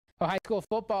Well, high school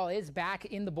football is back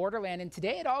in the borderland, and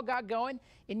today it all got going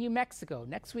in New Mexico.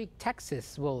 Next week,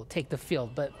 Texas will take the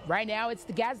field, but right now it's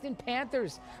the Gadsden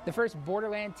Panthers, the first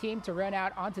borderland team to run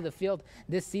out onto the field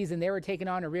this season. They were taking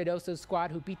on a Ruidoso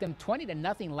squad who beat them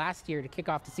 20-0 last year to kick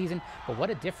off the season, but what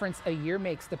a difference a year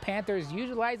makes. The Panthers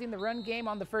utilizing the run game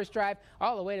on the first drive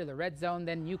all the way to the red zone.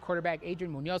 Then new quarterback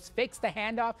Adrian Munoz fakes the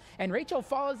handoff, and Rachel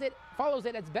follows it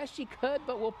as best she could,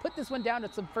 but we'll put this one down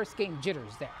to some first game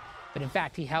jitters there. But in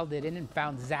fact, he held it in and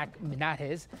found Zach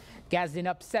Minajes. Gadsden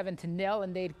up 7-0,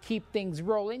 and they'd keep things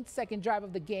rolling. Second drive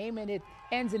of the game, and it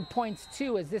ends in points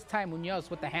too, as this time Munoz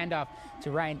with the handoff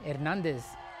to Ryan Hernandez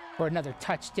for another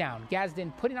touchdown.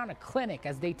 Gadsden putting on a clinic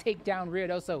as they take down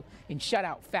Ruidoso in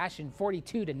shutout fashion,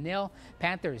 42-0.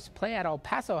 Panthers play at El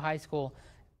Paso High School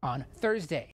on Thursday.